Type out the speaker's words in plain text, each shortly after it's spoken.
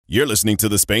You're listening to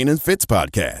the Spain and Fitz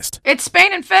podcast. It's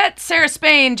Spain and Fitz, Sarah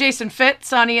Spain, Jason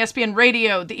Fitz on ESPN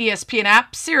Radio, the ESPN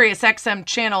app, Sirius XM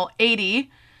Channel 80.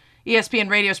 ESPN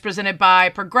Radio is presented by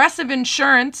Progressive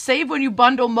Insurance. Save when you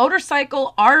bundle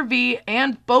motorcycle, RV,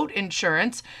 and boat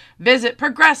insurance. Visit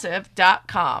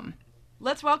progressive.com.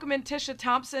 Let's welcome in Tisha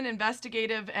Thompson,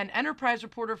 investigative and enterprise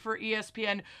reporter for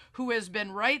ESPN, who has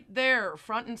been right there,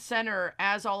 front and center,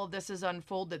 as all of this has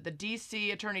unfolded. The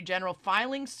D.C. Attorney General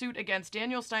filing suit against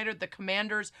Daniel Snyder, the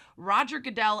Commanders, Roger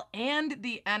Goodell, and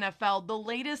the NFL. The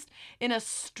latest in a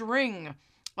string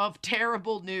of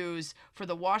terrible news for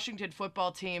the Washington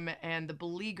football team and the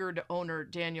beleaguered owner,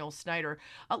 Daniel Snyder.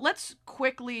 Let's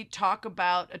quickly talk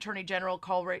about Attorney General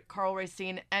Karl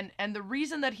Racine and the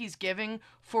reason that he's giving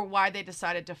for why they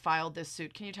decided to file this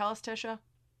suit. Can you tell us, Tisha?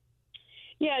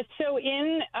 Yeah, so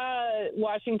in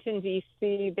Washington,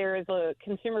 D.C., there is a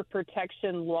consumer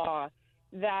protection law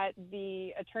that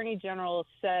the Attorney General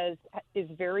says is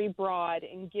very broad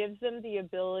and gives them the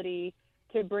ability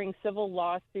to bring civil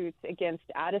lawsuits against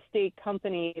out-of-state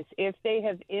companies if they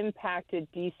have impacted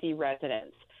D.C.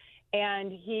 residents.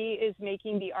 And he is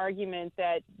making the argument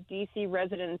that D.C.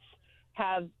 residents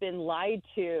have been lied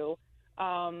to,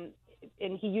 and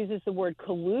he uses the word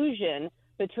collusion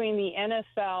between the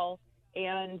NFL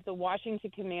and the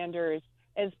Washington Commanders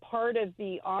as part of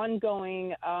the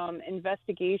ongoing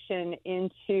investigation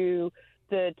into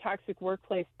the toxic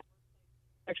workplace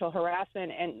sexual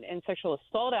harassment and sexual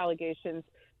assault allegations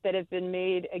that have been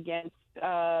made against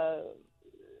the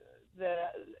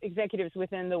executives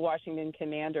within the Washington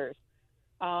Commanders.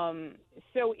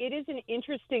 So it is an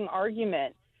interesting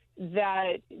argument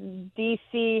that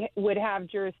D.C. would have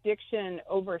jurisdiction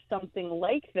over something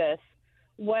like this.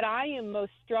 What I am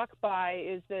most struck by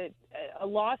is that a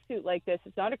lawsuit like this,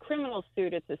 it's not a criminal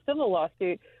suit, it's a civil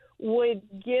lawsuit, would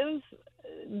give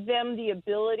them the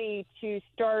ability to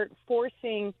start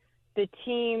forcing the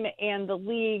team and the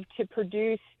league to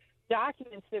produce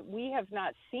documents that we have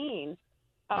not seen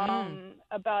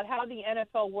about how the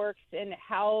NFL works and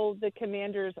how the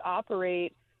Commanders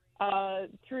operate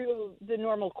through the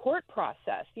normal court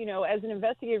process. You know, as an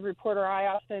investigative reporter, I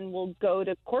often will go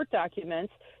to court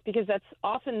documents because that's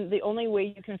often the only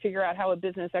way you can figure out how a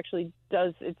business actually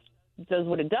does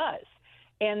what it does.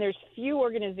 And there's few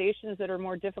organizations that are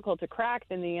more difficult to crack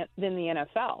than the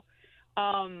NFL.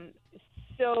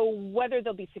 So whether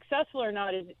they'll be successful or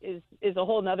not is a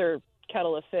whole nother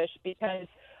kettle of fish, because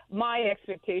my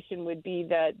expectation would be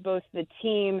that both the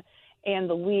team and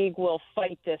the league will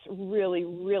fight this really,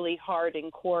 really hard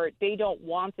in court. They don't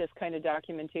want this kind of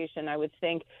documentation, I would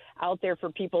think, out there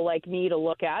for people like me to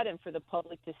look at and for the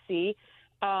public to see.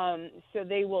 So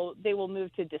they will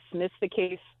move to dismiss the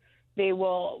case. They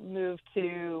will move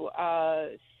to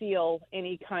seal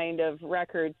any kind of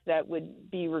records that would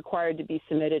be required to be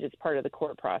submitted as part of the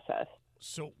court process.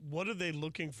 So what are they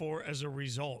looking for as a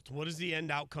result? What is the end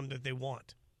outcome that they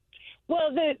want?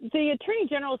 Well, the Attorney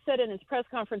General said in his press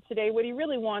conference today what he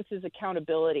really wants is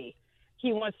accountability.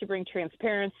 He wants to bring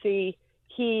transparency.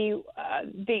 They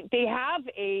have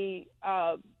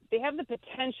the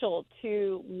potential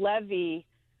to levy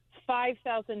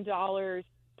 $5,000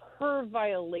 per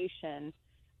violation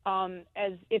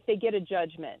as if they get a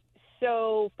judgment.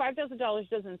 So $5,000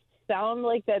 doesn't sound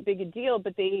like that big a deal,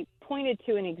 but they pointed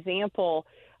to an example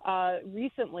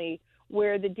recently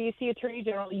where the D.C. Attorney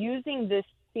General, using this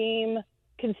same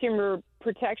Consumer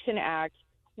Protection Act,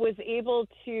 was able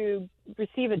to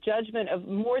receive a judgment of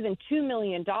more than $2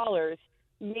 million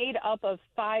made up of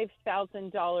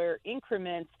 $5,000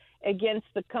 increments against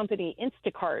the company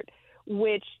Instacart,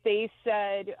 which they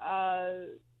said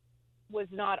was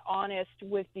not honest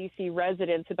with D.C.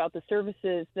 residents about the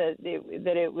services that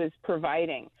it was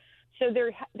providing. So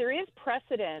there is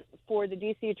precedent for the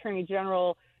D.C. Attorney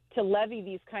General to levy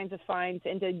these kinds of fines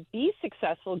and to be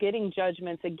successful getting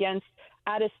judgments against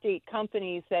out-of-state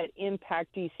companies that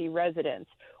impact D.C. residents.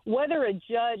 Whether a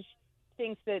judge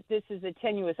thinks that this is a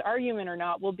tenuous argument or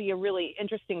not will be a really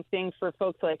interesting thing for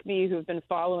folks like me who've been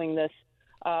following this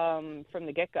from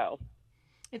the get-go.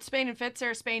 It's Spain and Fitz,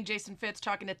 Sarah Spain, Jason Fitz,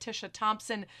 talking to Tisha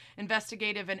Thompson,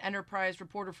 investigative and enterprise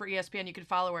reporter for ESPN. You can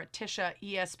follow her at Tisha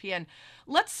ESPN.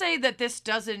 Let's say that this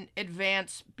doesn't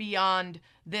advance beyond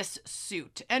this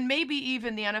suit, and maybe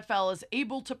even the NFL is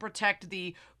able to protect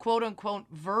the quote-unquote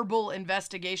verbal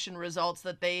investigation results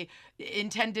that they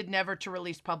intended never to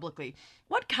release publicly.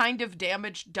 What kind of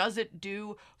damage does it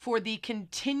do for the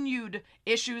continued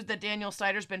issues that Daniel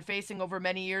Snyder's been facing over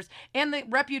many years and the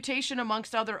reputation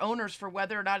amongst other owners for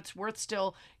whether or not it's worth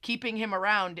still keeping him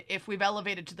around if we've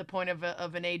elevated to the point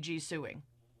of an AG suing?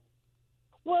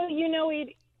 Well, you know,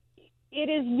 It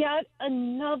is yet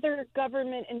another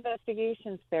government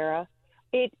investigation, Sarah.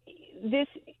 It's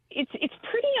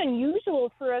pretty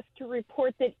unusual for us to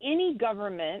report that any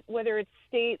government, whether it's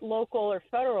state, local, or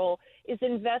federal, is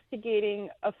investigating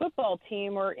a football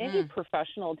team or any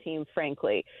professional team.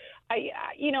 Frankly,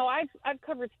 I've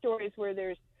covered stories where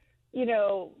there's,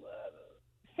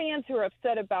 fans who are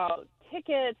upset about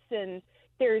tickets and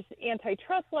there's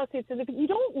antitrust lawsuits, and you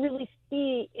don't really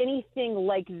see anything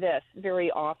like this very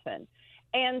often.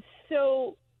 And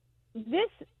so this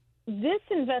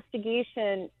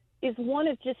investigation is one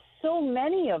of just so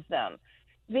many of them.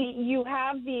 You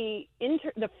have the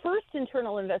first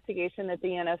internal investigation that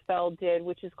the NFL did,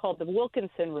 which is called the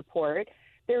Wilkinson Report.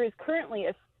 There is currently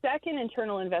a second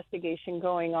internal investigation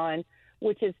going on,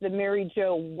 which is the Mary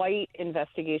Jo White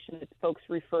investigation that folks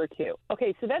refer to.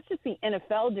 Okay, so that's just the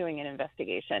NFL doing an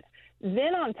investigation.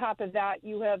 Then on top of that,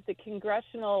 you have the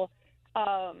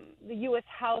the U.S.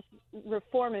 House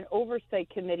Reform and Oversight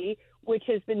Committee, which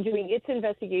has been doing its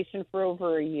investigation for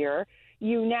over a year.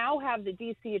 You now have the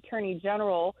D.C. Attorney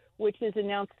General, which has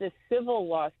announced this civil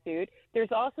lawsuit.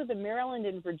 There's also the Maryland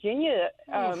and Virginia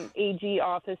AG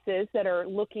offices that are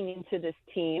looking into this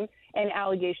team, and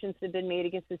allegations have been made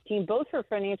against this team, both for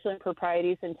financial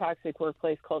improprieties and toxic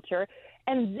workplace culture.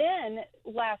 And then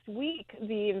last week,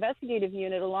 the investigative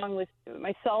unit, along with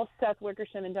myself, Seth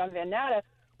Wickersham, and Don Van Natta,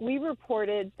 we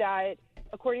reported that,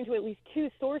 according to at least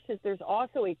two sources, there's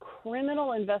also a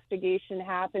criminal investigation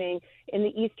happening in the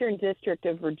Eastern District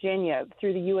of Virginia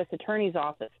through the U.S. Attorney's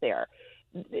Office there.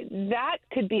 That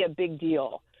could be a big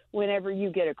deal whenever you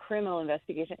get a criminal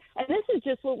investigation. And this is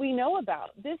just what we know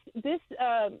about. This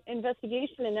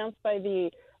investigation announced by the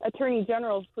Attorney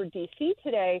General for D.C.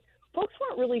 today, folks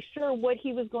weren't really sure what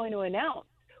he was going to announce.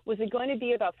 Was it going to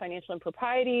be about financial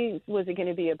impropriety? Was it going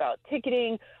to be about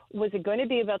ticketing? Was it going to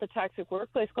be about the toxic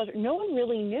workplace culture? No one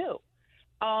really knew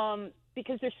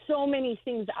because there's so many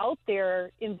things out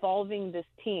there involving this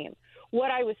team.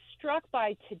 What I was struck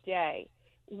by today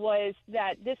was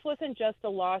that this wasn't just a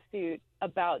lawsuit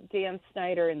about Dan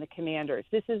Snyder and the Commanders.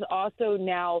 This is also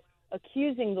now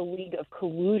accusing the league of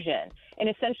collusion and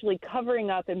essentially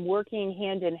covering up and working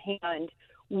hand in hand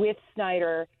with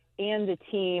Snyder and the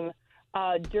team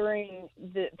during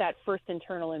that first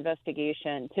internal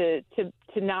investigation to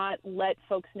not let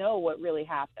folks know what really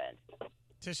happened.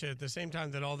 Tisha, at the same time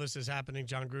that all this is happening,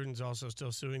 John Gruden's also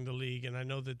still suing the league, and I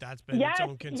know that that's been its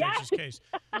own contentious case.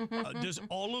 Does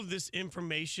all of this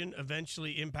information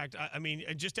eventually impact, I mean,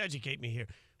 just educate me here.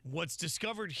 What's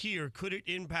discovered here, could it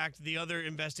impact the other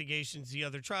investigations, the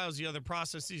other trials, the other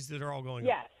processes that are all going on?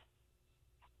 Yes.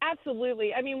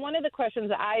 Absolutely. I mean, one of the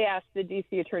questions I asked the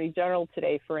D.C. Attorney General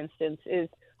today, for instance, is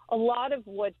a lot of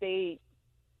what they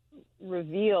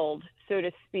revealed, so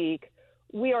to speak,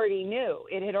 we already knew.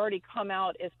 It had already come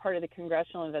out as part of the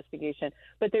congressional investigation,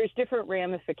 but there's different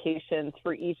ramifications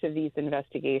for each of these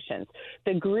investigations.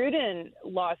 The Gruden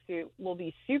lawsuit will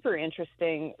be super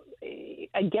interesting,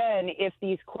 again, if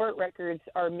these court records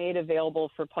are made available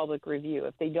for public review,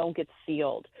 if they don't get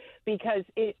sealed, because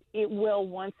it will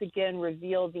once again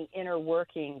reveal the inner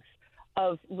workings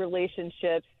of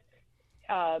relationships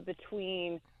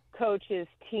between coaches,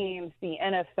 teams, the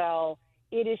NFL.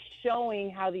 It is showing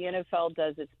how the NFL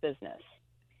does its business.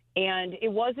 And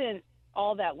it wasn't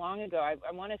all that long ago.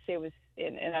 I want to say it was,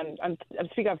 and I'm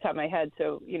speaking off the top of my head,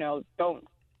 so,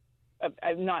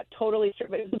 I'm not totally sure,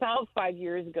 but it was about 5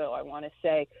 years ago, I want to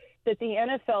say, that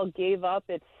the NFL gave up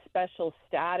its special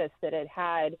status that it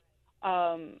had,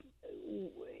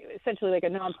 essentially like a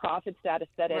nonprofit status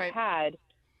that it had,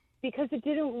 because it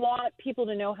didn't want people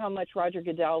to know how much Roger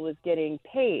Goodell was getting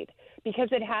paid. Because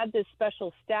it had this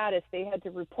special status, they had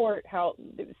to report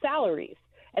salaries.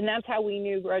 And that's how we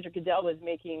knew Roger Goodell was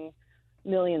making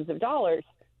millions of dollars.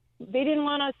 They didn't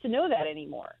want us to know that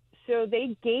anymore. So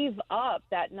they gave up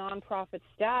that nonprofit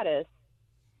status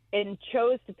and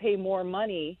chose to pay more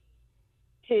money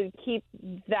to keep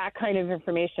that kind of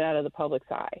information out of the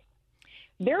public's eye.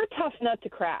 They're a tough nut to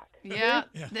crack. Yeah.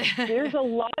 There's a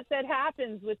lot that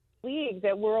happens with the league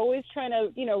that we're always trying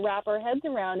to, wrap our heads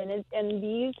around. And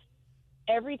these,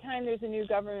 every time there's a new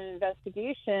government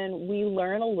investigation, we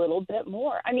learn a little bit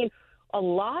more. I mean, a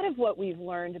lot of what we've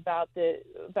learned about the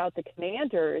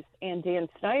Commanders and Dan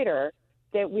Snyder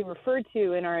that we referred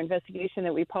to in our investigation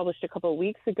that we published a couple of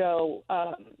weeks ago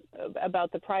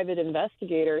about the private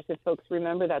investigators, if folks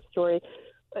remember that story,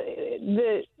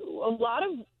 a lot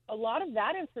of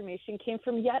that information came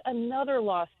from yet another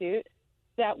lawsuit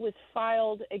that was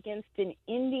filed against an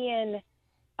Indian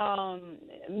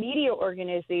media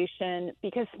organization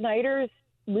because Snyder's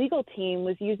legal team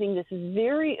was using this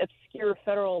very obscure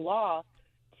federal law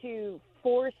to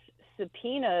force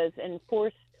subpoenas and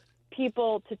force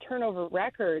people to turn over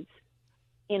records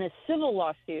in a civil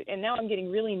lawsuit. And now I'm getting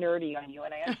really nerdy on you,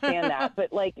 and I understand that.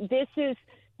 But, like, this is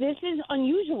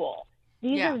unusual.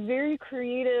 These are very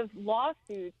creative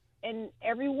lawsuits, and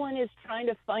everyone is trying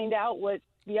to find out what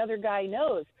the other guy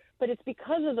knows. But it's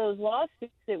because of those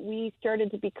lawsuits that we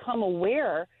started to become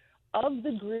aware of the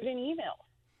Gruden emails.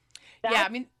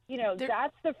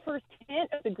 That's the first hint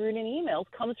of the Gruden emails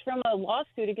comes from a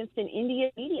lawsuit against an Indian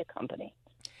media company.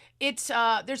 It's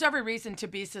there's every reason to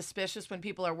be suspicious when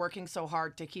people are working so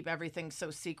hard to keep everything so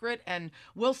secret, and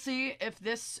we'll see if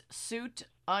this suit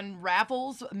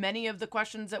unravels many of the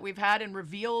questions that we've had and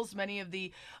reveals many of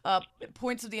the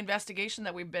points of the investigation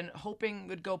that we've been hoping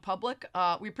would go public.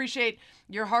 We appreciate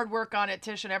your hard work on it,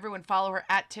 Tish, and everyone follow her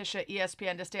at Tisha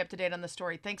ESPN to stay up to date on the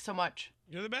story. Thanks so much.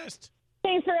 You're the best.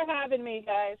 Thanks for having me,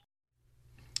 guys.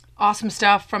 Awesome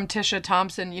stuff from Tisha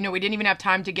Thompson. You know, we didn't even have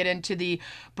time to get into the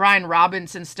Brian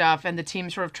Robinson stuff and the team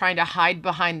sort of trying to hide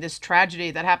behind this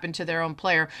tragedy that happened to their own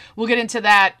player. We'll get into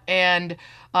that and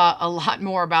a lot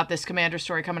more about this Commander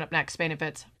story coming up next. Spain and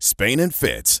Fitz. Spain and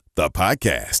Fitz, the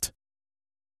podcast.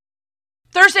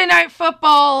 Thursday night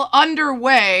football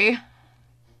underway.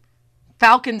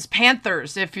 Falcons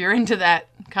Panthers, if you're into that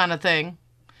kind of thing.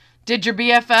 Did your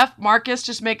BFF, Marcus,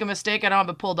 just make a mistake? I don't have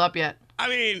it pulled up yet. I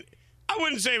mean, I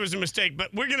wouldn't say it was a mistake,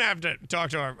 but we're going to have to talk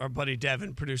to our buddy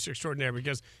Devin, producer extraordinaire,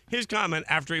 because his comment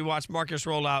after he watched Marcus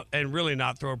roll out and really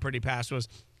not throw a pretty pass was,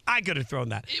 I could have thrown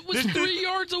that. It was 3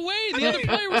 yards away. The other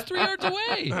player was 3 yards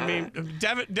away. I mean,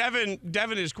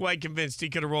 Devin is quite convinced he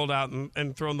could have rolled out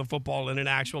and thrown the football in an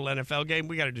actual NFL game.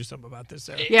 We got to do something about this,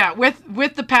 Sarah. Yeah,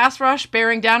 with the pass rush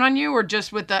bearing down on you, or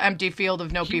just with the empty field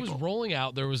of no people? He was rolling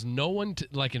out. There was no one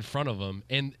in front of him,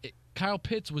 and Kyle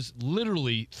Pitts was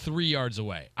literally 3 yards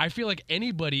away. I feel like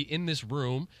anybody in this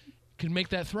room could make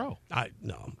that throw.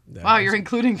 No. Wow, you're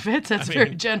including Fitz. That's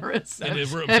very generous. Have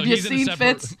you seen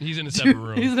Fitz? He's in a separate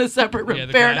room. He's in a separate room. Yeah,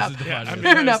 Fair enough.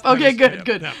 Fair enough. Okay,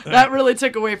 good. Yeah. That really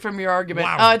took away from your argument.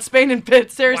 Wow. It's Spain and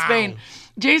Fitz. Sarah Spain.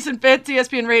 Jason Fitz,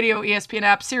 ESPN Radio, ESPN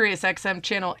app, Sirius XM,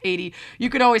 Channel 80. You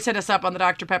can always hit us up on the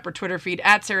Dr. Pepper Twitter feed,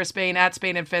 at Sarah Spain, at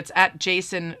Spain and Fitz, at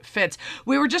Jason Fitz.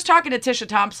 We were just talking to Tisha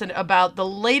Thompson about the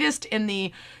latest in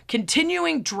the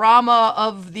continuing drama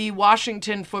of the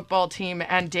Washington football team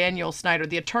and Daniel Snyder,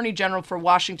 the Attorney General for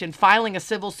Washington, filing a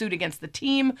civil suit against the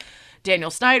team, Daniel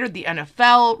Snyder, the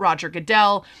NFL, Roger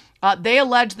Goodell. They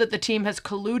allege that the team has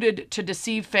colluded to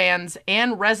deceive fans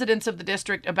and residents of the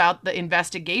district about the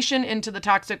investigation into the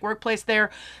toxic workplace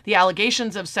there, the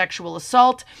allegations of sexual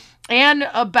assault, and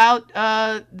about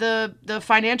the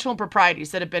financial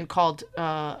improprieties that have been called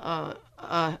to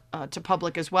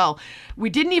public as well.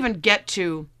 We didn't even get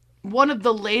to one of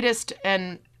the latest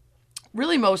and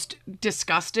really most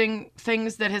disgusting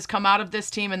things that has come out of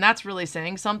this team, and that's really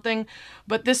saying something.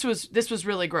 But this was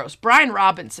really gross. Brian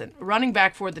Robinson, running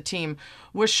back for the team,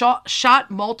 was shot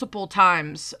multiple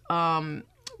times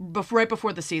right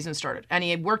before the season started, and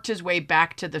he had worked his way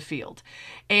back to the field.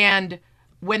 And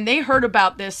when they heard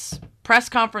about this press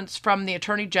conference from the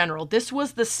Attorney General, this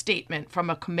was the statement from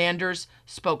a Commanders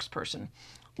spokesperson.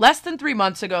 Less than 3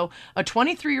 months ago, a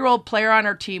 23-year-old player on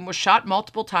our team was shot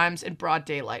multiple times in broad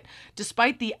daylight.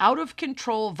 Despite the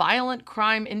out-of-control violent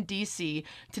crime in D.C.,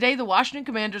 today the Washington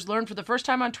Commanders learned for the first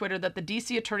time on Twitter that the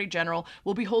D.C. Attorney General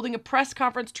will be holding a press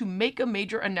conference to make a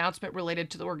major announcement related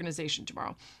to the organization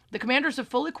tomorrow. The Commanders have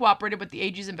fully cooperated with the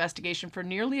AG's investigation for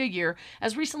nearly a year.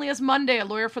 As recently as Monday, a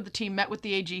lawyer for the team met with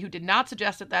the AG, who did not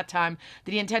suggest at that time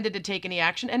that he intended to take any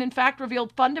action, and in fact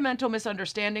revealed fundamental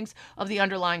misunderstandings of the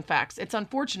underlying facts. It's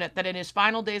unfortunate that in his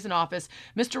final days in office,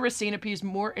 Mr. Racine appears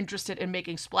more interested in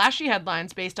making splashy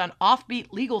headlines based on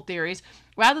offbeat legal theories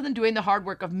rather than doing the hard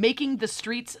work of making the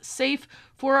streets safe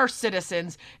for our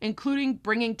citizens, including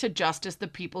bringing to justice the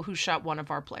people who shot one of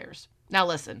our players. Now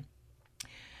listen.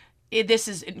 This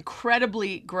is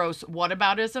incredibly gross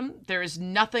whataboutism. There is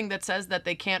nothing that says that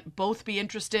they can't both be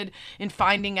interested in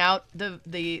finding out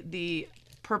the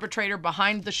perpetrator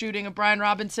behind the shooting of Brian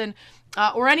Robinson,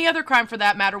 or any other crime for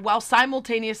that matter, while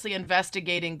simultaneously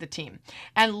investigating the team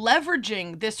and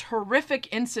leveraging this horrific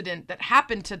incident that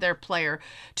happened to their player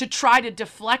to try to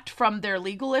deflect from their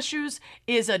legal issues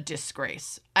is a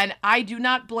disgrace. And I do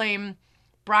not blame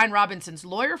Brian Robinson's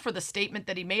lawyer for the statement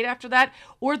that he made after that,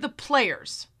 or the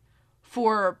players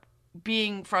for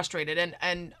being frustrated.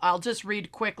 And I'll just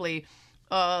read quickly.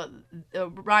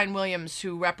 Ryan Williams,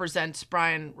 who represents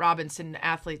Brian Robinson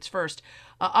Athletes First.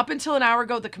 Up until an hour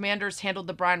ago, the Commanders handled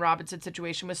the Brian Robinson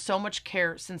situation with so much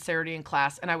care, sincerity, and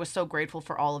class, and I was so grateful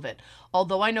for all of it.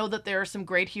 Although I know that there are some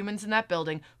great humans in that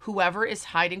building, whoever is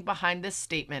hiding behind this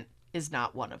statement is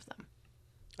not one of them.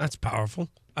 That's powerful.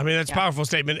 I mean, that's a powerful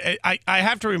statement. I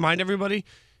have to remind everybody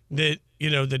that,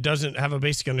 that doesn't have a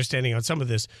basic understanding on some of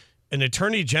this. An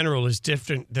attorney general is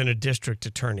different than a district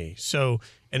attorney. So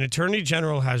an attorney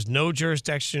general has no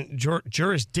jurisdiction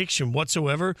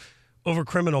whatsoever over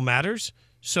criminal matters.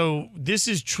 So this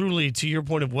is truly, to your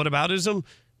point of whataboutism,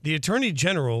 the attorney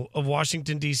general of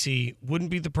Washington, D.C. wouldn't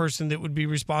be the person that would be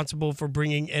responsible for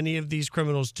bringing any of these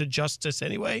criminals to justice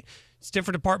anyway. It's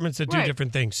different departments that do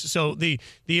different things. So the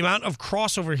amount of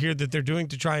crossover here that they're doing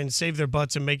to try and save their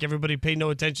butts and make everybody pay no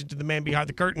attention to the man behind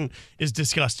the curtain is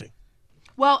disgusting.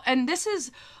 Well, and this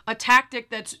is a tactic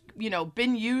that's,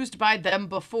 been used by them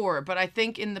before. But I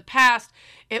think in the past,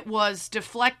 it was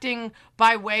deflecting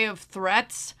by way of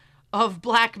threats, of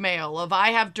blackmail, of I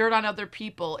have dirt on other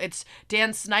people. It's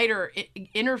Dan Snyder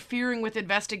interfering with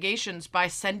investigations by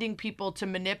sending people to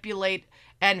manipulate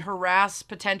and harass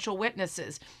potential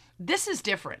witnesses. This is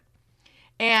different.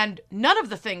 And none of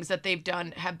the things that they've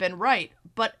done have been right.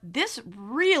 But this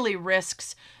really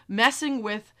risks messing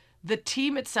with the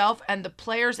team itself and the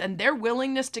players and their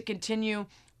willingness to continue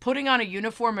putting on a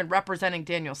uniform and representing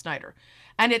Daniel Snyder.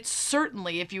 And it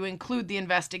certainly, if you include the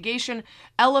investigation,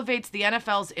 elevates the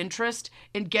NFL's interest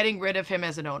in getting rid of him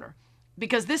as an owner.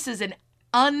 Because this is an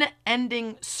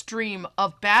unending stream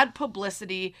of bad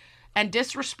publicity and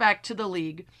disrespect to the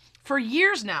league for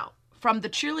years now. From the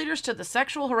cheerleaders to the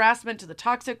sexual harassment to the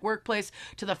toxic workplace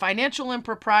to the financial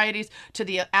improprieties to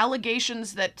the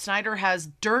allegations that Snyder has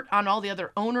dirt on all the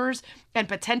other owners and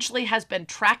potentially has been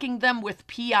tracking them with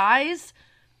PIs.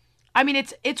 I mean,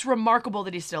 it's remarkable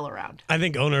that he's still around. I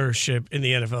think ownership in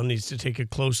the NFL needs to take a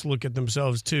close look at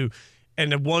themselves, too, and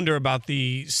to wonder about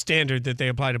the standard that they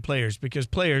apply to players, because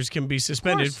players can be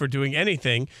suspended for doing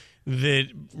anything that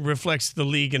reflects the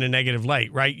league in a negative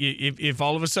light, right? If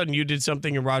all of a sudden you did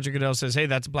something and Roger Goodell says, hey,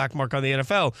 that's a black mark on the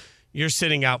NFL, you're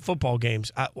sitting out football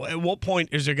games. At what point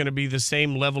is there going to be the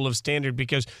same level of standard?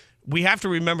 Because we have to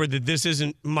remember that this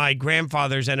isn't my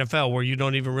grandfather's NFL where you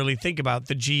don't even really think about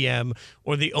the GM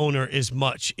or the owner as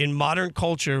much. In modern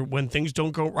culture, when things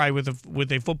don't go right with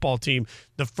a football team,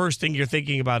 the first thing you're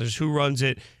thinking about is who runs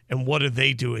it and what are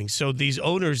they doing. So these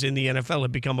owners in the NFL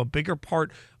have become a bigger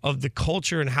part of the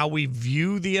culture and how we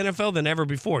view the NFL than ever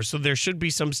before. So there should be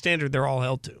some standard they're all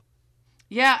held to.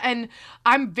 Yeah, and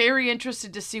I'm very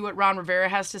interested to see what Ron Rivera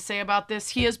has to say about this.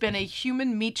 He has been a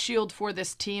human meat shield for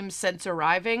this team since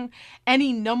arriving.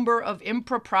 Any number of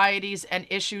improprieties and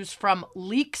issues, from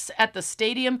leaks at the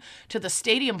stadium to the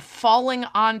stadium falling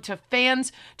onto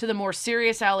fans to the more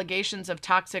serious allegations of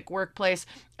toxic workplace,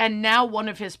 and now one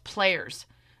of his players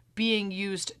being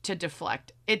used to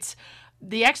deflect. It's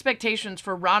the expectations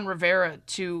for Ron Rivera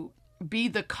to be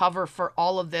the cover for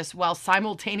all of this while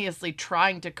simultaneously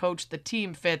trying to coach the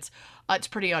team, Fitz. It's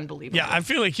pretty unbelievable. Yeah, I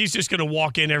feel like he's just going to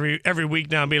walk in every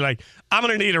week now and be like, I'm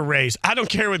going to need a raise. I don't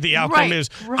care what the outcome is.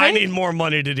 Right? I need more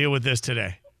money to deal with this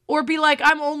today. Or be like,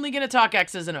 I'm only going to talk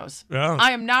X's and O's. Yeah.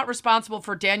 I am not responsible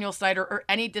for Daniel Snyder or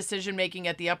any decision-making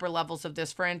at the upper levels of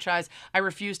this franchise. I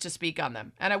refuse to speak on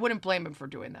them, and I wouldn't blame him for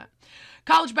doing that.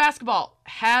 College basketball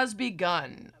has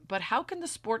begun, but how can the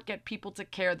sport get people to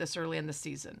care this early in the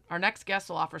season? Our next guest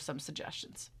will offer some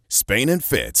suggestions. Spain and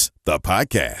Fitz, the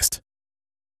podcast.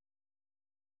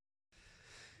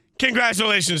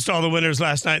 Congratulations to all the winners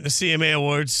last night in the CMA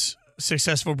Awards.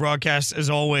 Successful broadcast, as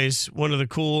always. One of the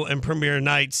cool and premier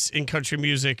nights in country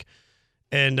music.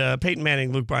 And Peyton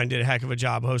Manning, Luke Bryan did a heck of a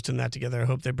job hosting that together. I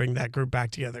hope they bring that group back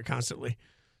together constantly.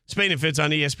 Spain and Fitz on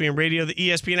ESPN Radio, the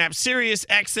ESPN app, Sirius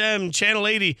XM, Channel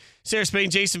 80. Sarah Spain,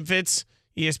 Jason Fitz.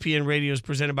 ESPN Radio is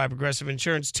presented by Progressive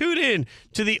Insurance. Tune in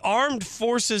to the Armed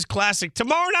Forces Classic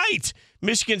tomorrow night.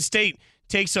 Michigan State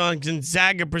takes on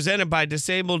Gonzaga, presented by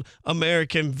Disabled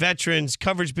American Veterans.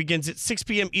 Coverage begins at 6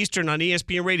 p.m. Eastern on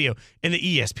ESPN Radio and the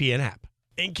ESPN app.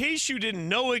 In case you didn't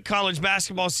know it, college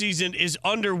basketball season is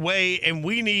underway, and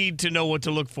we need to know what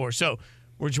to look for. So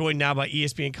we're joined now by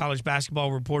ESPN college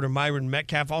basketball reporter Myron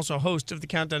Metcalf, also host of the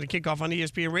Countdown to Kickoff on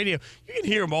ESPN Radio. You can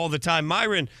hear him all the time.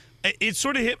 Myron, it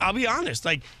sort of hit, I'll be honest,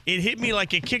 like it hit me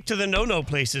like a kick to the no-no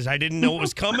places. I didn't know it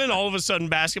was coming. All of a sudden,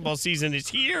 basketball season is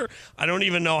here. I don't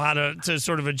even know how to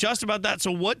sort of adjust about that.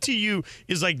 So what to you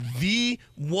is like the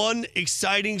one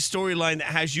exciting storyline that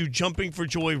has you jumping for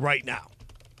joy right now?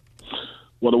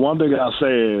 Well, the one thing I'll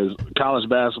say is college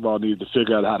basketball needs to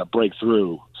figure out how to break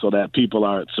through so that people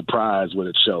aren't surprised when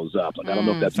it shows up. Like, I don't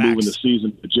know if that's moving the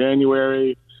season to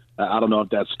January. I don't know if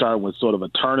that's starting with sort of a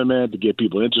tournament to get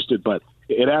people interested, but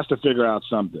it has to figure out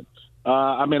something.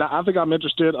 I mean, I think I'm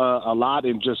interested a lot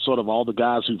in just sort of all the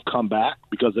guys who've come back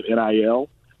because of NIL.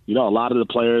 You know, a lot of the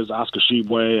players, Oscar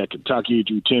Tshiebwe at Kentucky,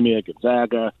 Drew Timme at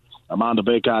Gonzaga, Armando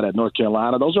Bacot at North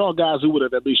Carolina. Those are all guys who would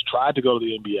have at least tried to go to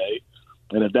the NBA.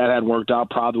 And if that hadn't worked out,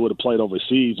 probably would have played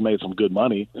overseas, made some good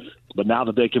money. But now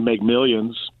that they can make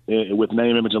millions with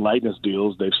name, image, and likeness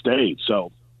deals, they've stayed.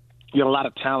 So you got a lot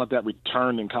of talent that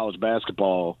returned in college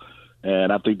basketball,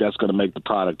 and I think that's going to make the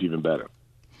product even better.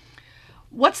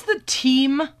 What's the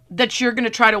team that you're going to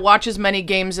try to watch as many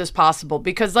games as possible?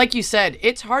 Because like you said,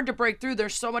 it's hard to break through.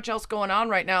 There's so much else going on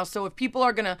right now. So if people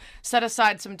are going to set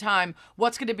aside some time,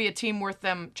 what's going to be a team worth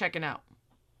them checking out?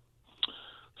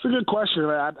 It's a good question.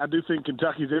 I do think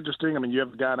Kentucky's interesting. I mean, you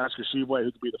have a guy in Oscar Tshiebwe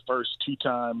who could be the first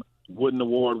two-time Wooden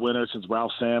Award winner since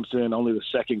Ralph Sampson, only the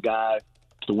second guy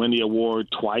to win the award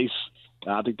twice.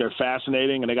 I think they're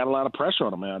fascinating, and they got a lot of pressure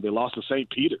on them, man. They lost to St.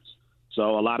 Peter's.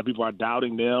 So a lot of people are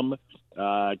doubting them.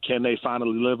 Can they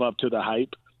finally live up to the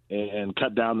hype and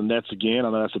cut down the nets again?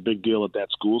 I know that's a big deal at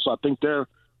that school. So I think they're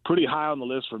pretty high on the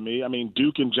list for me. I mean,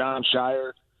 Duke and Jon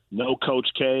Scheyer, no Coach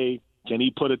K. Can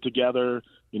he put it together?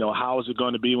 You know, how is it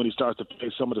going to be when he starts to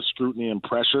face some of the scrutiny and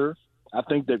pressure? I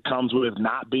think that comes with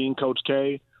not being Coach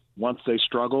K once they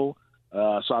struggle.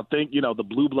 So I think, you know, the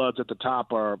Blue Bloods at the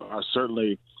top are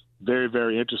certainly very,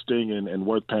 very interesting and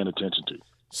worth paying attention to.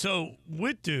 So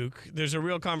with Duke, there's a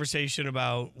real conversation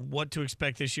about what to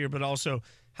expect this year, but also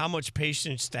how much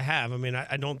patience to have. I mean,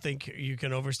 I don't think you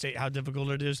can overstate how difficult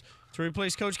it is to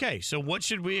replace Coach K. So what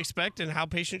should we expect and how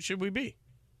patient should we be?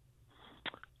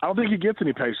 I don't think he gets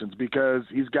any patience because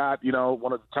he's got, you know,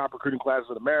 one of the top recruiting classes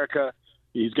in America.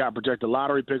 He's got projected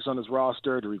lottery picks on his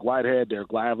roster, Dariq Whitehead,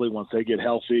 Derek Lively, once they get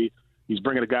healthy. He's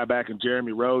bringing a guy back in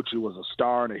Jeremy Roach, who was a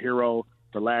star and a hero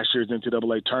for last year's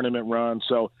NCAA tournament run.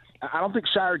 So I don't think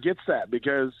Scheyer gets that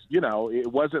because, you know,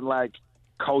 it wasn't like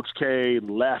Coach K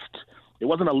left. It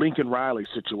wasn't a Lincoln Riley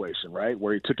situation, right,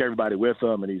 where he took everybody with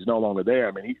him and he's no longer there.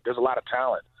 I mean, there's a lot of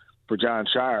talent for Jon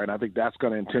Scheyer, and I think that's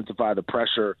going to intensify the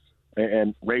pressure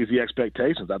and raise the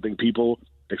expectations. I think people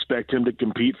expect him to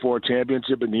compete for a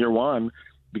championship in year one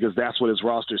because that's what his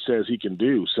roster says he can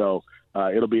do. So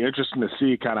it'll be interesting to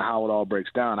see kind of how it all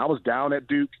breaks down. I was down at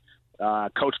Duke.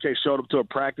 Coach K showed up to a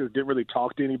practice, didn't really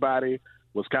talk to anybody,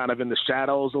 was kind of in the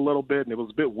shadows a little bit, and it was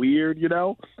a bit weird, you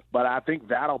know. But I think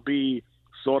that'll be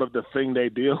sort of the thing they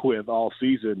deal with all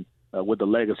season with the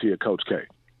legacy of Coach K.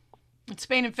 It's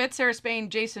Spain and Fitz, Sarah Spain,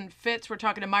 Jason Fitz. We're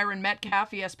talking to Myron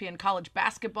Metcalf, ESPN college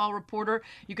basketball reporter.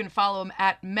 You can follow him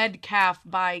at Metcalf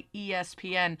by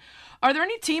ESPN. Are there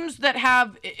any teams that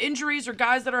have injuries or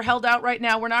guys that are held out right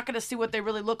now? We're not going to see what they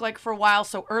really look like for a while,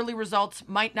 so early results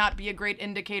might not be a great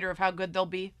indicator of how good they'll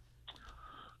be.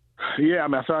 Yeah, I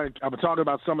mean, I've been talking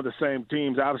about some of the same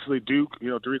teams. Obviously, Duke,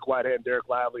 you know, Dariq Whitehead and Derek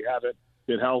Lively haven't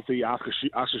been healthy. Oscar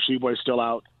Tshiebwe is still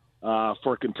out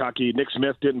for Kentucky. Nick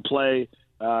Smith didn't play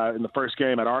in the first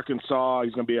game at Arkansas.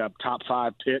 He's going to be a top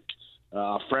 5 pick,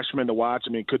 freshman to watch. I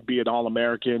mean, could be an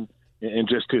All-American in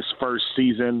just his first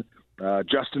season.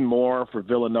 Justin Moore for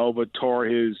Villanova tore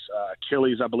his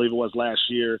Achilles, I believe it was last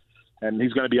year, and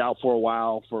he's going to be out for a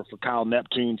while for Kyle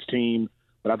Neptune's team.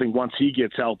 But I think once he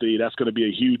gets healthy, that's going to be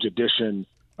a huge addition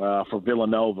for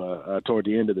Villanova toward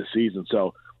the end of the season.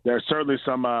 So there are certainly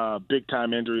some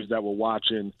big-time injuries that we're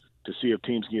watching to see if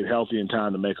teams can get healthy in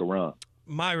time to make a run.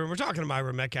 Myron, we're talking to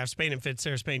Myron Metcalf, Spain and Fitz,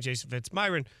 Sarah Spain, Jason Fitz.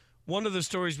 Myron, one of the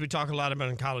stories we talk a lot about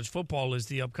in college football is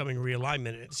the upcoming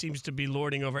realignment. It seems to be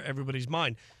lording over everybody's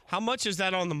mind. How much is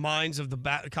that on the minds of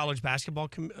the college basketball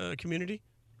community?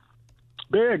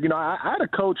 Big. You know, I had a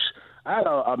coach, I had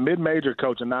a mid-major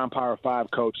coach, a non-Power 5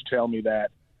 coach, tell me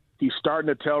that he's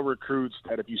starting to tell recruits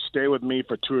that if you stay with me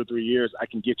for 2 or 3 years, I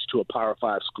can get you to a Power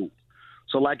 5 school.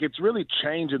 So, like, it's really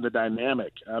changing the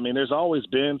dynamic. I mean, there's always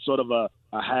been sort of a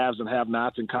haves and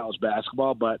have-nots in college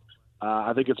basketball, but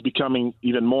I think it's becoming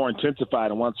even more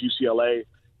intensified. And once UCLA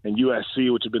and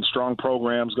USC, which have been strong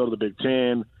programs, go to the Big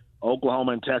Ten,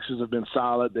 Oklahoma and Texas have been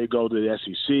solid. They go to the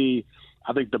SEC.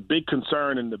 I think the big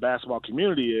concern in the basketball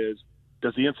community is,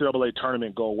 does the NCAA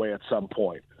tournament go away at some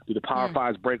point? Do the Power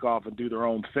Fives break off and do their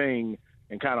own thing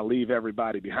and kind of leave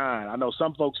everybody behind? I know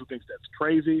some folks who think that's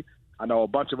crazy. I know a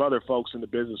bunch of other folks in the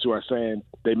business who are saying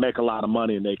they make a lot of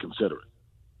money and they consider it.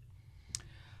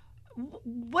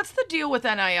 What's the deal with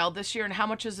NIL this year and how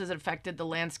much has it affected the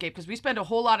landscape? Because we spend a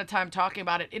whole lot of time talking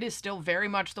about it. It is still very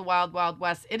much the wild, wild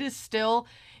west. It is still,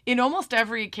 in almost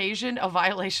every occasion, a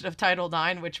violation of Title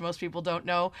IX, which most people don't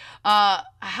know.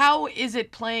 How is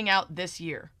it playing out this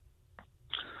year?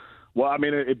 Well, I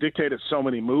mean, it dictated so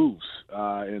many moves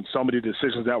and so many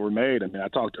decisions that were made. I mean, I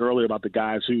talked earlier about the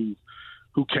guys who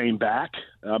came back.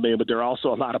 I mean, but there are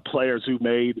also a lot of players who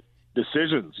made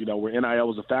decisions, you know, where NIL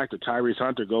was a factor. Tyrese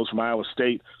Hunter goes from Iowa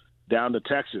State down to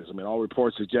Texas. I mean, all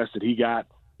reports suggest that he got,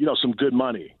 you know, some good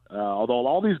money. Although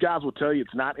all these guys will tell you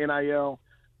it's not NIL,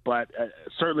 but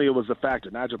certainly it was a factor.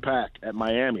 Nigel Pack at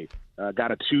Miami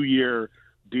got a 2-year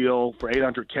deal for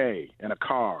 $800K and a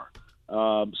car.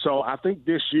 So I think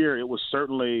this year it was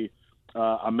certainly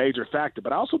a major factor.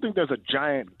 But I also think there's a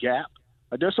giant gap.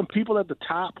 There's some people at the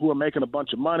top who are making a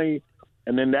bunch of money,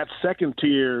 and then that second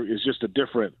tier is just a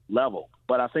different level.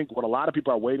 But I think what a lot of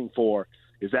people are waiting for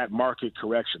is that market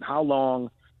correction. How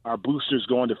long are boosters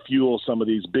going to fuel some of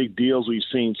these big deals we've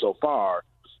seen so far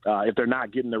if they're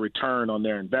not getting the return on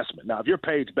their investment? Now, if you're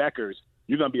Paige Beckers,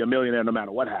 you're going to be a millionaire no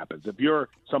matter what happens. If you're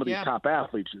some of these top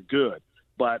athletes, you're good.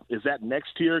 But is that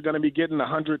next tier going to be getting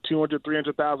 $100,000, $200,000,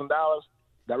 $300,000?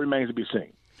 That remains to be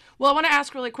seen. Well, I want to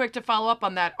ask really quick to follow up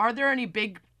on that. Are there any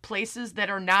big places that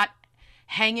are not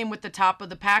hanging with the top of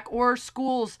the pack, or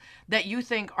schools that you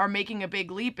think are making a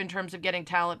big leap in terms of getting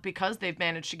talent because they've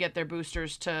managed to get their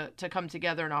boosters to come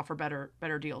together and offer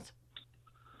better deals?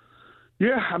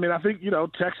 Yeah, I mean, I think,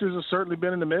 Texas has certainly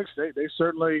been in the mix. They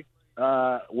certainly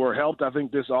were helped, I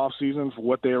think, this offseason for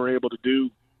what they were able to do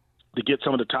to get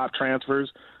some of the top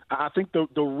transfers. I think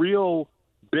the real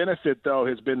benefit, though,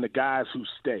 has been the guys who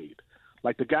stayed.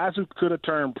 Like the guys who could have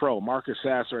turned pro, Marcus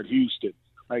Sasser at Houston,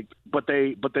 but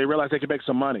they realized they could make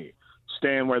some money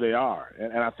staying where they are.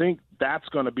 And I think that's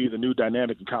going to be the new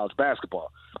dynamic in college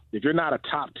basketball. If you're not a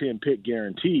top 10 pick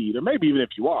guaranteed, or maybe even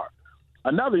if you are,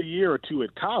 another year or two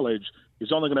at college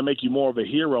is only going to make you more of a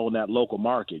hero in that local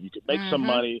market. You can make some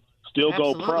money, still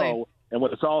go pro, and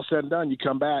when it's all said and done, you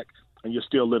come back and you're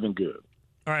still living good.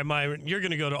 All right, Myron, you're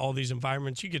going to go to all these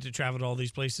environments. You get to travel to all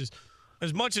these places.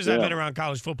 As much as I've been around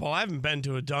college football, I haven't been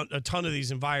to a ton of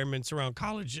these environments around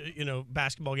college,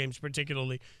 basketball games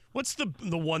particularly. What's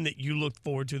the one that you look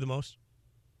forward to the most?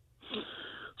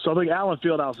 So I think Allen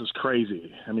Fieldhouse is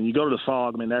crazy. I mean, you go to the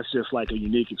Phog. I mean, that's just like a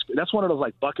unique experience. That's one of those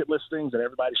like bucket list things that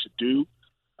everybody should do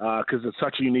because it's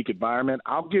such a unique environment.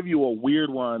 I'll give you a weird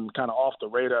one kind of off the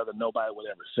radar that nobody would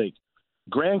ever think.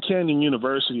 Grand Canyon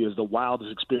University is the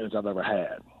wildest experience I've ever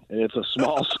had. And it's a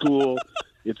small school.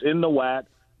 It's in the WAC.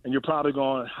 And you're probably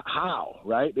going, how,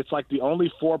 right? It's like the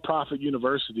only for-profit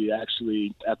university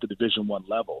actually at the Division I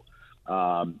level.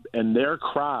 And their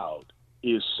crowd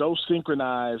is so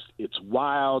synchronized. It's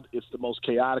wild. It's the most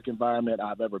chaotic environment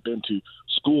I've ever been to.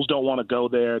 Schools don't want to go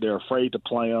there. They're afraid to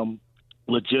play them.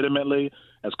 Legitimately,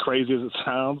 as crazy as it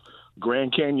sounds,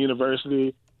 Grand Canyon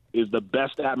University is the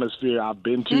best atmosphere I've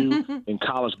been to in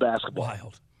college basketball.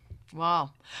 Wild.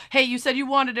 Wow. Hey, you said you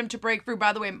wanted him to break through.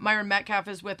 By the way, Myron Metcalf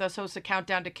is with us, hosts a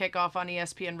Countdown to Kickoff on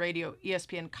ESPN Radio,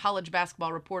 ESPN college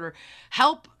basketball reporter.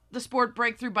 Help the sport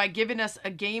break through by giving us a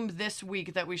game this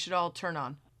week that we should all turn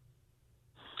on.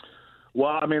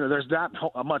 Well, I mean, there's not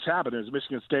much happening. There's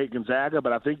Michigan State, Gonzaga,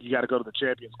 but I think you got to go to the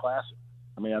Champions Classic.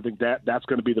 I mean, I think that's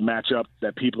going to be the matchup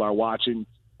that people are watching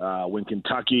when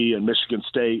Kentucky and Michigan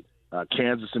State,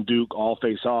 Kansas and Duke all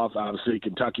face off. Obviously,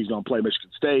 Kentucky's going to play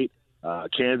Michigan State.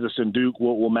 Kansas and Duke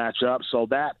will match up. So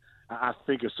that, I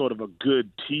think, is sort of a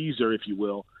good teaser, if you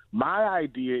will. My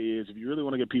idea is, if you really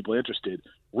want to get people interested,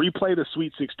 replay the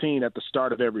Sweet 16 at the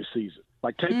start of every season.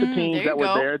 Like, take the teams that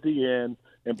were there at the end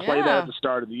and play that at the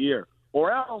start of the year.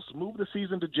 Or else move the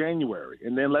season to January,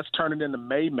 and then let's turn it into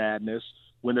May Madness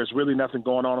when there's really nothing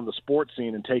going on in the sports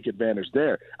scene and take advantage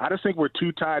there. I just think we're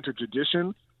too tied to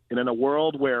tradition, and in a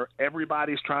world where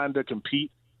everybody's trying to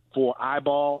compete for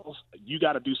eyeballs, you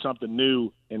got to do something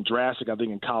new and drastic, I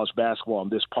think, in college basketball in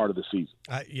this part of the season.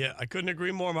 I couldn't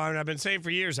agree more, Myron. I've been saying for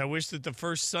years, I wish that the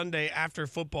first Sunday after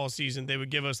football season, they would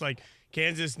give us, like,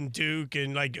 Kansas and Duke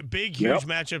and, like, big, huge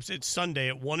matchups at Sunday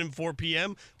at 1 and 4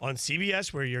 p.m. on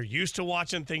CBS, where you're used to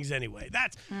watching things anyway.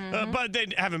 That's but they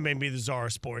haven't made me the czar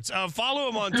of sports. Follow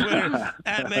him on Twitter,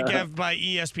 at Metcalf by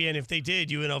ESPN. If they did,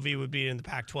 UNLV would be in the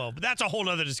Pac-12. But that's a whole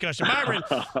other discussion. Myron,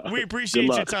 we appreciate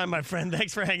your time, my friend.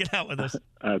 Thanks for hanging out with us.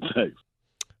 Thanks.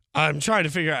 I'm trying to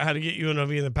figure out how to get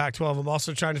UNLV in the Pac-12. I'm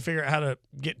also trying to figure out how to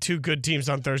get two good teams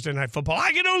on Thursday Night Football.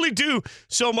 I can only do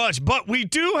so much, but we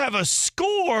do have a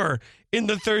score in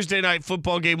the Thursday Night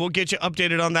Football game. We'll get you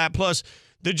updated on that. Plus,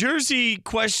 the jersey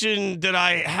question that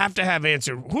I have to have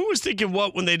answered. Who was thinking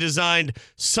what when they designed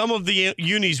some of the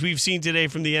unis we've seen today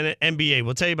from the NBA?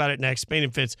 We'll tell you about it next. Spain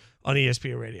and Fitz on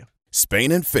ESPN Radio.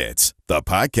 Spain and Fitz, the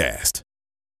podcast.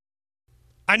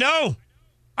 I know.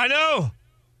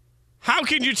 How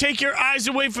can you take your eyes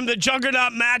away from the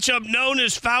juggernaut matchup known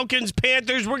as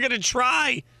Falcons-Panthers? We're going to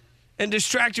try and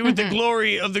distract you with the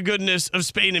glory of the goodness of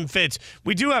Spain and Fitz.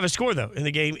 We do have a score, though, in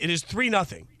the game. It is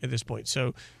 3-0 at this point.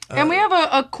 So, and we have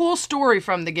a cool story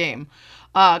from the game.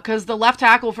 because the left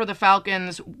tackle for the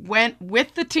Falcons went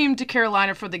with the team to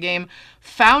Carolina for the game,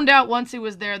 found out once he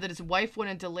was there that his wife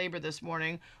went into labor this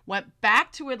morning, went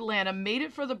back to Atlanta, made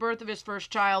it for the birth of his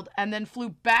first child, and then flew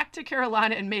back to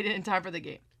Carolina and made it in time for the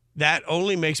game. That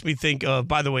only makes me think of,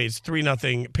 by the way, it's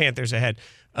 3-0 Panthers ahead.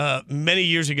 Many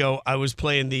years ago, I was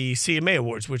playing the CMA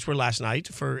Awards, which were last night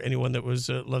for anyone that was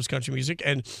loves country music.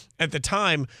 And at the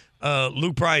time,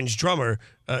 Luke Bryan's drummer,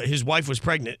 his wife was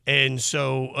pregnant. And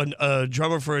so a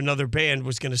drummer for another band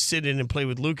was going to sit in and play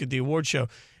with Luke at the award show.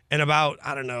 And about,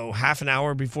 I don't know, half an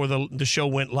hour before the show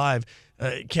went live,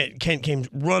 Kent came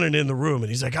running in the room. And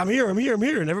he's like, I'm here.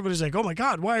 And everybody's like, oh, my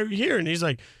God, why are you here? And he's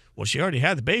like, well, she already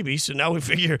had the baby, so now we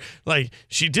figure, like,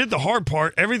 she did the hard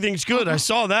part. Everything's good. I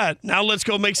saw that. Now let's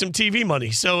go make some TV money.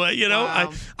 So,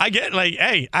 Wow. I get, like,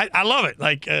 hey, I love it.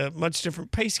 Like, much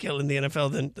different pay scale in the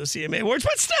NFL than the CMA Awards.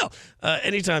 But still,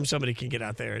 anytime somebody can get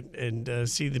out there and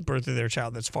see the birth of their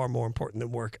child, that's far more important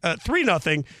than work.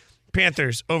 3-0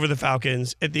 Panthers over the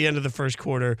Falcons at the end of the first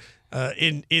quarter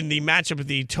in the matchup of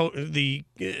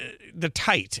the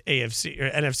tight AFC or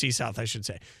NFC South, I should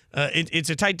say. It's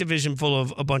a tight division full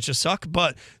of a bunch of suck,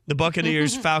 but the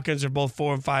Buccaneers, Falcons are both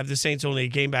 4-5. The Saints only a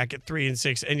game back at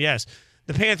 3-6, and yes,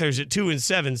 the Panthers at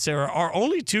 2-7, Sarah, are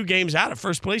only 2 games out of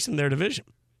first place in their division.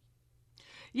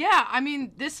 Yeah, I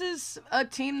mean, this is a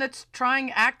team that's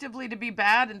trying actively to be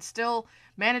bad and still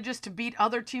manages to beat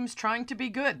other teams trying to be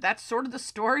good. That's sort of the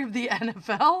story of the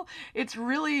NFL. It's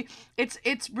really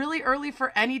early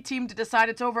for any team to decide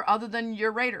it's over other than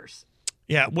your Raiders.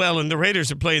 Yeah, well, and the Raiders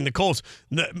are playing the Colts.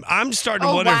 I'm starting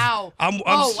to wonder. Wow.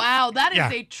 Wow. That is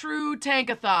a true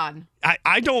tankathon.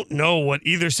 I don't know what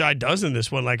either side does in this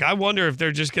one. Like, I wonder if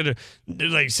they're just going to,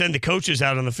 like, send the coaches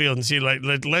out on the field and see, like,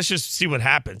 let's just see what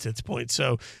happens at this point.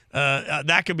 So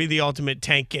that could be the ultimate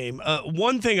tank game.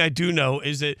 One thing I do know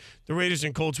is that the Raiders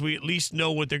and Colts, we at least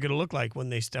know what they're going to look like when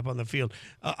they step on the field.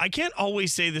 I can't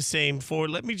always say the same for,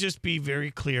 let me just be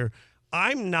very clear,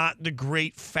 I'm not the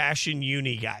great fashion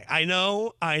uni guy. I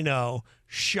know.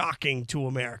 Shocking to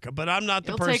America, but I'm not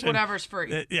the person. You'll take whatever's free.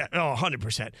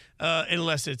 100%.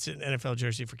 Unless it's an NFL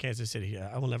jersey for Kansas City.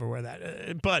 I will never wear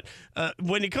that. But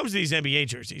when it comes to these NBA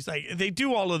jerseys, like, they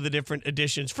do all of the different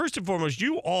editions. First and foremost,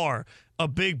 you are a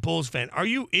big Bulls fan. Are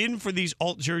you in for these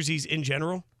alt jerseys in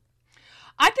general?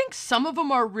 I think some of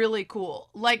them are really cool.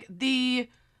 Like the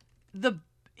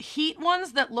Heat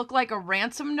ones that look like a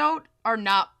ransom note are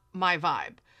not my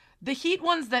vibe. The Heat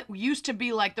ones that used to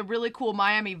be like the really cool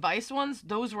Miami Vice ones,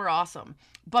 those were awesome.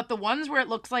 But the ones where it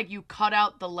looks like you cut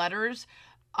out the letters,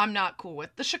 I'm not cool with.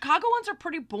 The Chicago ones are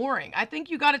pretty boring. I think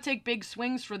you got to take big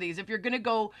swings for these. If you're going to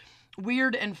go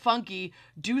weird and funky,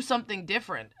 do something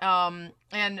different.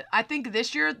 And I think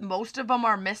this year, most of them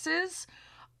are misses.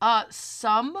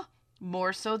 Some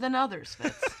more so than others,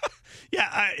 Fitz.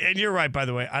 Yeah, and you're right, by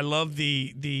the way. I love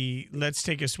the let's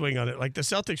take a swing on it. Like, the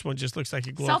Celtics one just looks like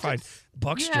a glorified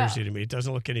Bucks jersey to me. It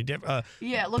doesn't look any different.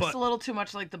 It looks a little too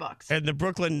much like the Bucks. And the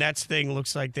Brooklyn Nets thing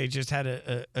looks like they just had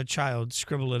a child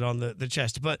scribble it on the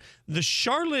chest. But the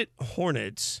Charlotte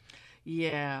Hornets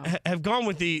have gone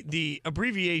with the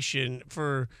abbreviation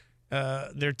for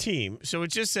their team. So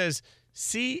it just says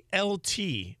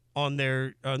CLT on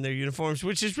their uniforms,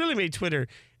 which has really made Twitter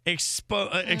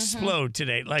explode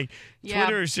today. Like,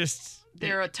 Twitter is just...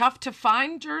 They're a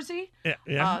tough-to-find jersey.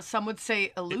 Yeah. Some would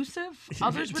say elusive.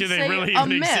 Others would say do they really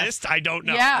even exist? I don't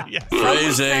know. Yeah. Some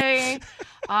would say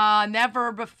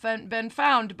never been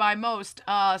found by most.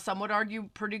 Some would argue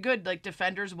pretty good. Like,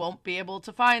 defenders won't be able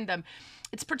to find them.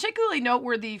 It's particularly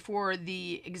noteworthy for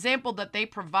the example that they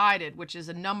provided, which is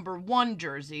a number 1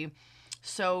 jersey.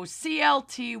 So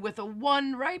CLT with a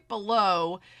 1 right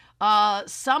below.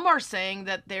 Some are saying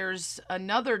that there's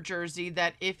another jersey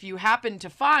that if you happen to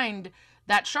find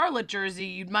that Charlotte jersey,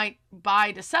 you might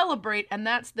buy to celebrate, and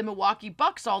that's the Milwaukee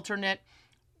Bucks alternate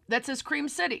that says Cream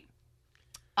City.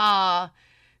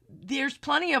 There's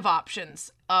plenty of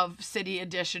options of City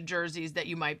Edition jerseys that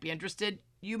you might be interested.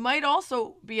 You might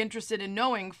also be interested in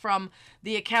knowing from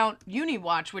the account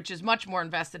UniWatch, which is much more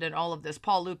invested in all of this.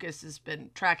 Paul Lucas has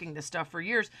been tracking this stuff for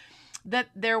years. That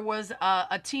there was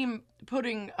a team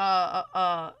putting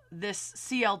this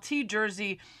CLT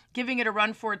jersey, giving it a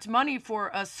run for its money for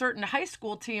a certain high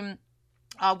school team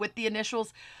with the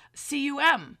initials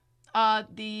CUM.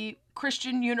 The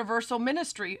Christian Universal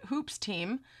Ministry Hoops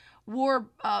team wore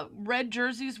red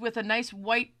jerseys with a nice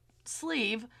white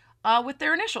sleeve with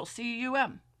their initials,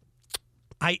 CUM.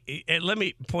 Let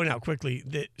me point out quickly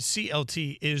that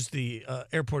CLT is the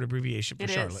airport abbreviation for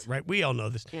Charlotte, right? We all know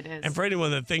this. It is. And for anyone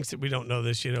that thinks that we don't know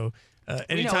this, anytime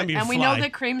you fly. And we know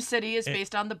that Cream City is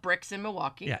based on the bricks in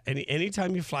Milwaukee. Yeah,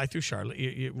 anytime you fly through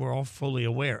Charlotte, we're all fully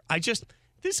aware.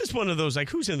 this is one of those, like,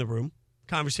 who's in the room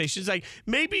conversations. Like,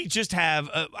 maybe just have,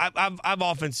 I've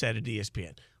often said at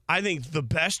ESPN, I think the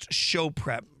best show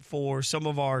prep for some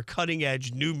of our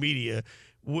cutting-edge new media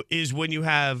is when you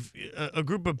have a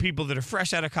group of people that are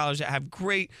fresh out of college that have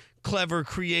great, clever,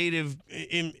 creative,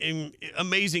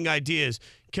 amazing ideas,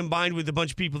 combined with a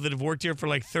bunch of people that have worked here for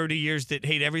like 30 years that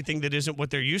hate everything that isn't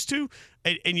what they're used to.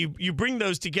 And you bring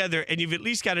those together, and you've at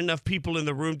least got enough people in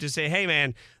the room to say, hey,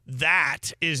 man,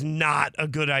 that is not a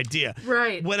good idea.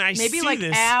 Right. When I Maybe see like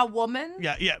this, woman.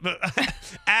 Yeah. But,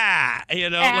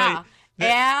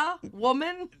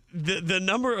 woman. The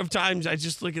number of times I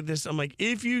just look at this, I'm like,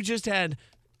 if you just had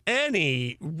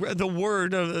the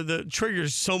word of the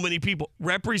triggers so many people,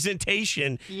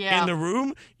 representation in the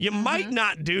room, you might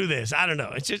not do this. I don't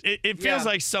know. It's just it feels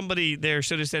like somebody there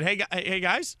should have said, hey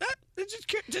guys,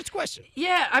 just a question.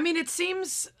 Yeah, I mean, it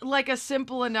seems like a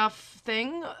simple enough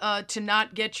thing to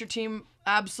not get your team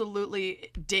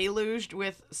absolutely deluged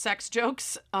with sex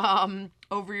jokes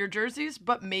over your jerseys,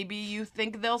 but maybe you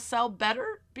think they'll sell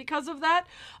better because of that.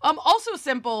 Also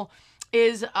simple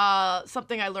is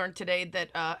something I learned today that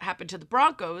happened to the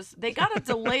Broncos. They got a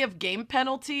delay of game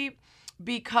penalty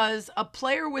because a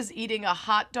player was eating a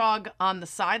hot dog on the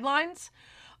sidelines.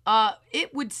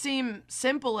 It would seem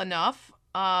simple enough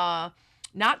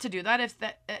not to do that,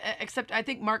 except I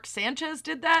think Mark Sanchez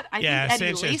did that. I think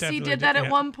Eddie Lacy did that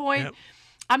at one point. Yep.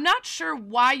 I'm not sure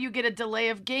why you get a delay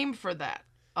of game for that.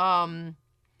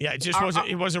 Yeah, it just wasn't.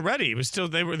 It wasn't ready. It was still.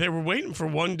 They were waiting for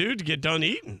one dude to get done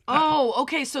eating. Oh,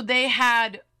 okay. So they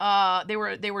had.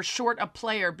 They were short a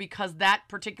player because that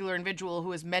particular individual who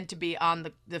was meant to be on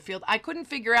the field. I couldn't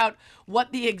figure out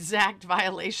what the exact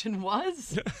violation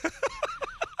was.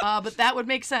 But that would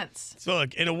make sense. So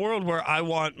look, in a world where I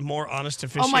want more honest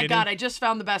officiating. Oh my God, I just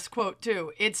found the best quote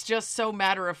too. It's just so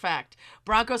matter of fact.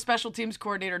 Broncos special teams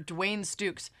coordinator Dwayne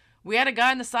Stukes. We had a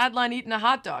guy on the sideline eating a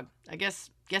hot dog. I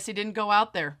guess he didn't go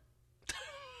out there.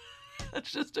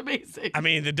 That's just amazing. I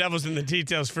mean, the devil's in the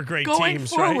details for great Going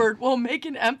teams, forward, right? we'll make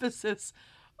an emphasis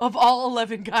of all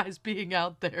 11 guys being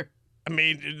out there. I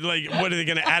mean, like, what are they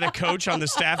going to add a coach on the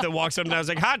staff that walks up and down and is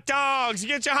like, hot dogs, you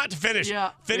get your hot to finish.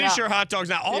 Finish your hot dogs.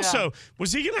 Now, also,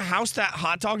 was he going to house that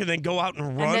hot dog and then go out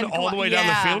and run all the way down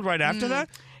the field right after that?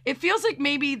 It feels like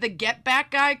maybe the get back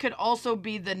guy could also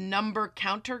be the number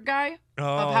counter guy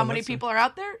of how many people are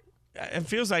out there. It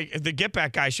feels like the get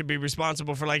back guy should be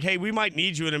responsible for, like, hey, we might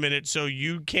need you in a minute, so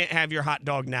you can't have your hot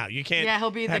dog now. You can't. Yeah,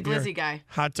 he'll be the glizzy guy.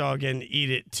 Hot dog and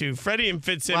eat it too. Freddie and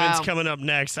Fitzsimmons coming up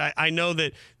next. I know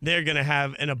that they're going to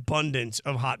have an abundance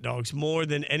of hot dogs, more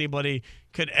than anybody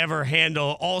could ever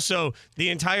handle. Also, the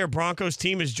entire Broncos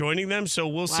team is joining them, so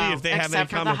we'll see if they have any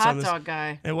comments on this. Except for the hot dog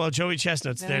guy. And well, Joey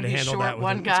Chestnut's there to handle that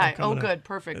one. One guy. Oh, good.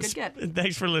 Perfect. Good get.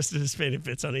 Thanks for listening to Spain and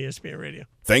Fitz on ESPN Radio.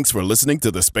 Thanks for listening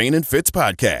to the Spain and Fitz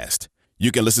podcast.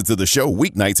 You can listen to the show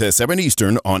weeknights at 7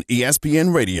 Eastern on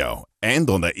ESPN Radio and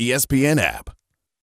on the ESPN app.